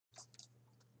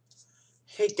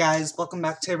Hey guys, welcome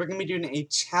back. Today we're going to be doing a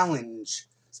challenge.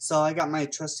 So I got my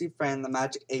trusty friend, the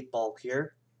Magic 8 Ball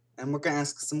here, and we're going to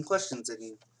ask some questions,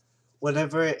 and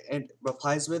whatever it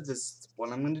replies with is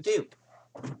what I'm going to do.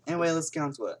 Anyway, let's get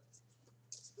on to it.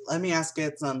 Let me ask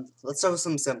it let's start with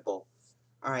something simple.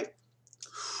 Alright.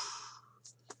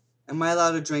 Am I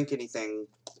allowed to drink anything?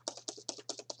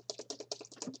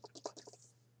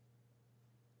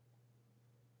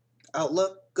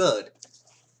 Outlook? Good.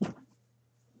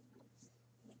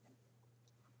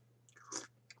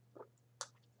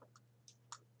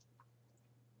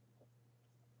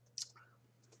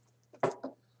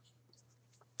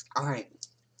 Alright.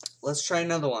 Let's try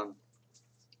another one.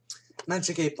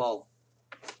 Magic 8 Ball.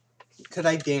 Could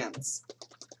I dance?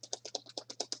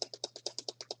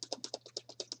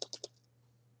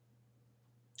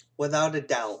 Without a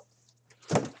doubt.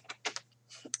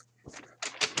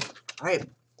 Alright.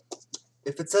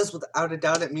 If it says without a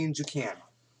doubt, it means you can.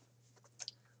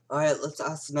 Alright, let's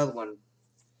ask another one.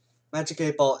 Magic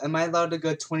 8 Ball, am I allowed to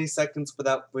go 20 seconds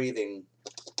without breathing?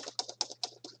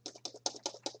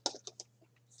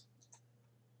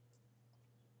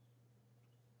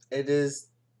 It is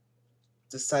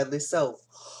decidedly so.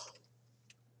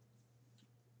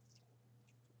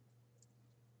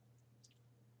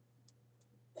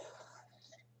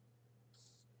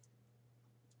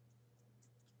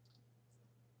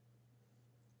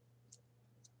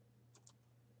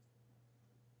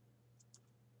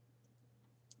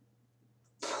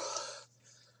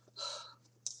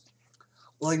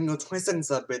 Well, I can go 20 seconds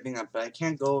without breathing up, but I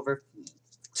can't go over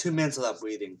 2 minutes without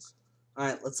breathing.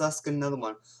 Alright, let's ask another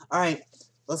one. Alright,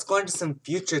 let's go into some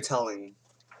future telling.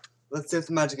 Let's see if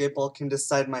the Magic 8 Ball can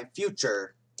decide my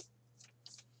future.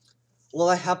 Will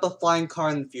I have a flying car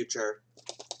in the future?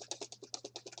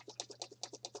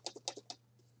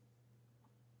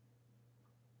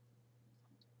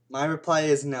 My reply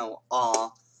is no.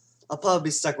 Aw, I'll probably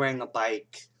be stuck riding a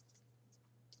bike.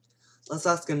 Let's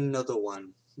ask another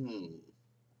one.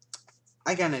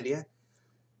 I got an idea.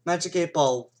 Magic 8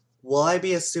 Ball, will I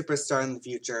be a superstar in the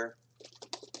future?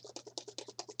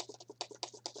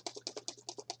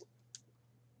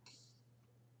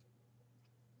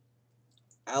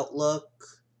 Outlook.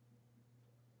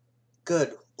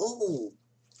 Good. Ooh.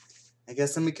 I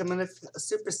guess I'm becoming a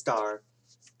superstar.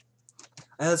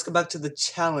 Alright, let's go back to the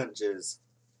challenges.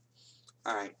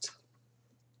 Alright.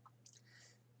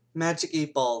 Magic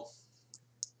 8 Ball.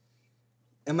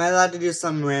 Am I allowed to do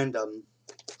something random?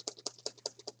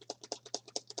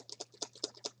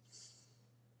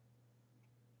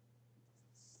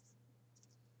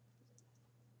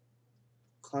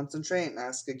 Concentrate and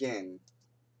ask again.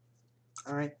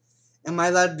 Alright. Am I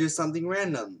allowed to do something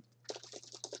random?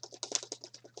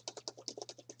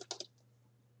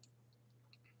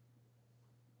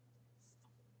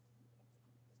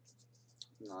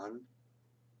 None.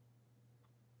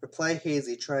 Reply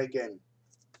hazy. Try again.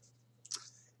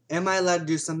 Am I allowed to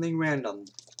do something random?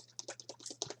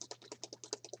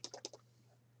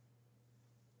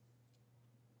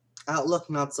 Outlook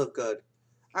not so good.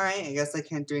 Alright, I guess I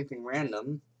can't do anything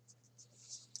random.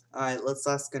 Alright, let's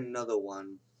ask another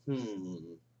one.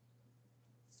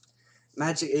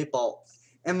 Magic 8 Ball.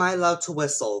 Am I allowed to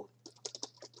whistle?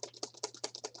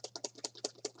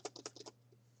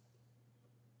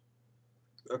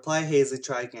 Reply hazy.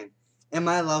 Try again. Am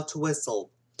I allowed to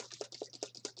whistle?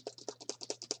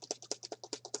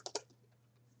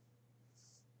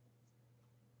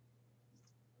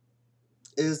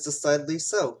 It is decidedly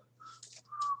so.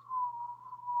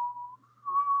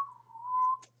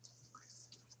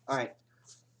 Alright.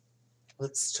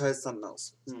 Let's try something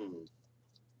else.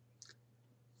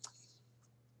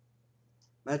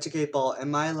 Magic 8 Ball,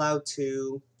 am I allowed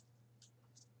to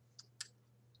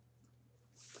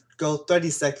go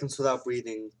 30 seconds without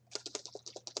breathing?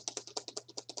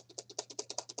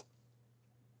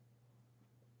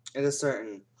 It is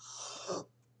certain.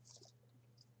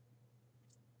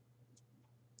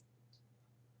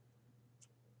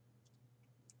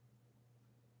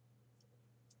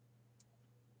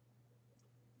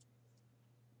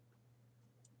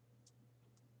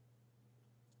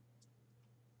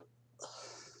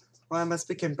 Well, I must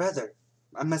be getting better.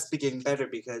 I must be getting better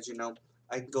because, you know,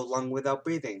 I can go long without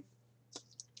breathing.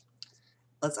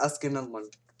 Let's ask another one.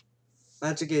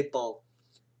 Magic 8 Ball,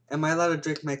 am I allowed to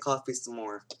drink my coffee some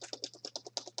more?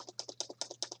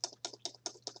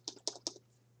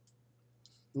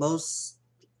 Most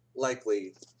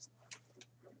likely.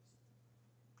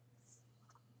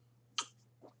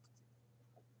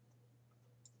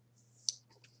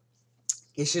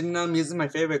 You should know I'm using my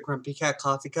favorite Grumpy Cat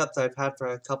coffee cups I've had for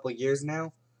a couple years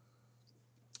now.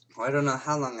 Well, I don't know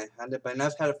how long I've had it, but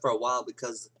I've had it for a while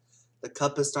because the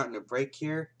cup is starting to break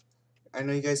here. I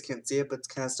know you guys can't see it, but it's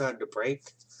kind of starting to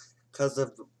break. Because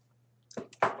of,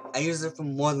 I use it for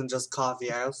more than just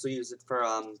coffee. I also use it for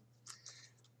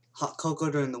hot cocoa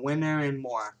during the winter and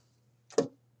more.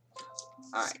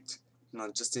 Alright, now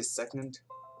just a second.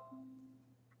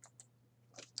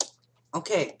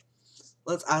 Okay,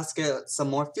 let's ask it some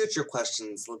more future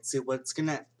questions. Let's see what it's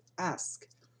gonna ask.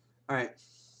 Alright,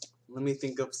 let me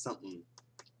think of something.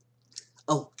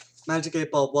 Oh, Magic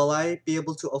 8 Ball, will I be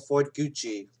able to afford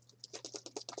Gucci?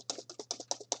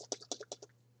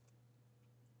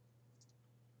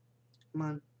 Come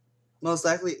on. Most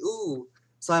likely, ooh,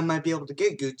 so I might be able to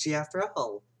get Gucci after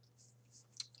all.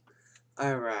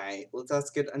 Alright, let's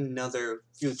ask it another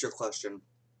future question.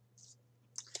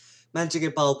 Magic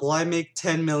 8 Ball, will I make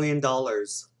 $10 million?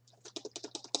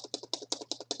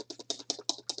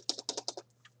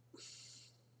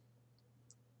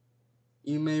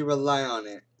 You may rely on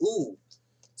it. Ooh,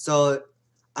 so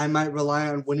I might rely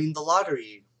on winning the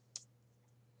lottery.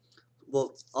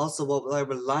 Well, also, what will I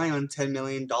rely on $10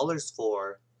 million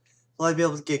for? Will I be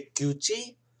able to get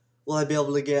Gucci? Will I be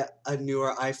able to get a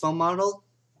newer iPhone model?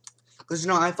 Because you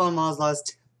know, iPhone models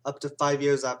last up to 5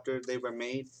 years after they were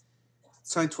made.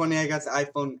 2020, I got the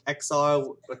iPhone XR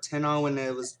or 10R when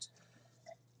it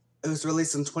was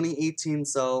released in 2018.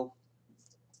 So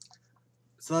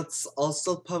that's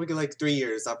also probably like 3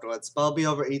 years afterwards. But I'll be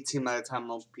over 18 by the time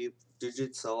I'll be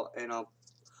digital, and I'll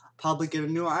probably get a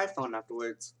newer iPhone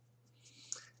afterwards.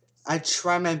 I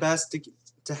try my best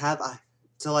to have the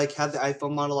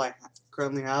iPhone model I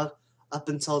currently have up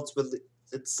until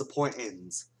its support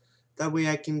ends. That way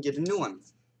I can get a new one.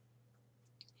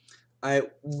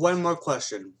 Alright, one more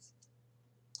question.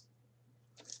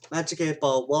 Magic 8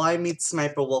 Ball, will I meet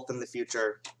Sniper Wolf in the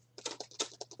future?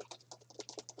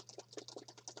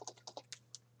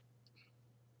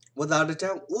 Without a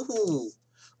doubt, woohoo!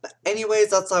 But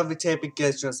anyways, that's all the tape you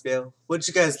guys just video. What'd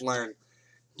you guys learn?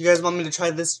 You guys want me to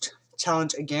try this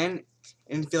challenge again?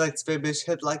 And if you like this video,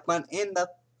 hit the like button in the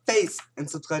face and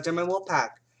subscribe to my Wolfpack.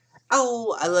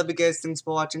 Oh, I love you guys. Thanks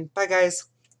for watching. Bye, guys.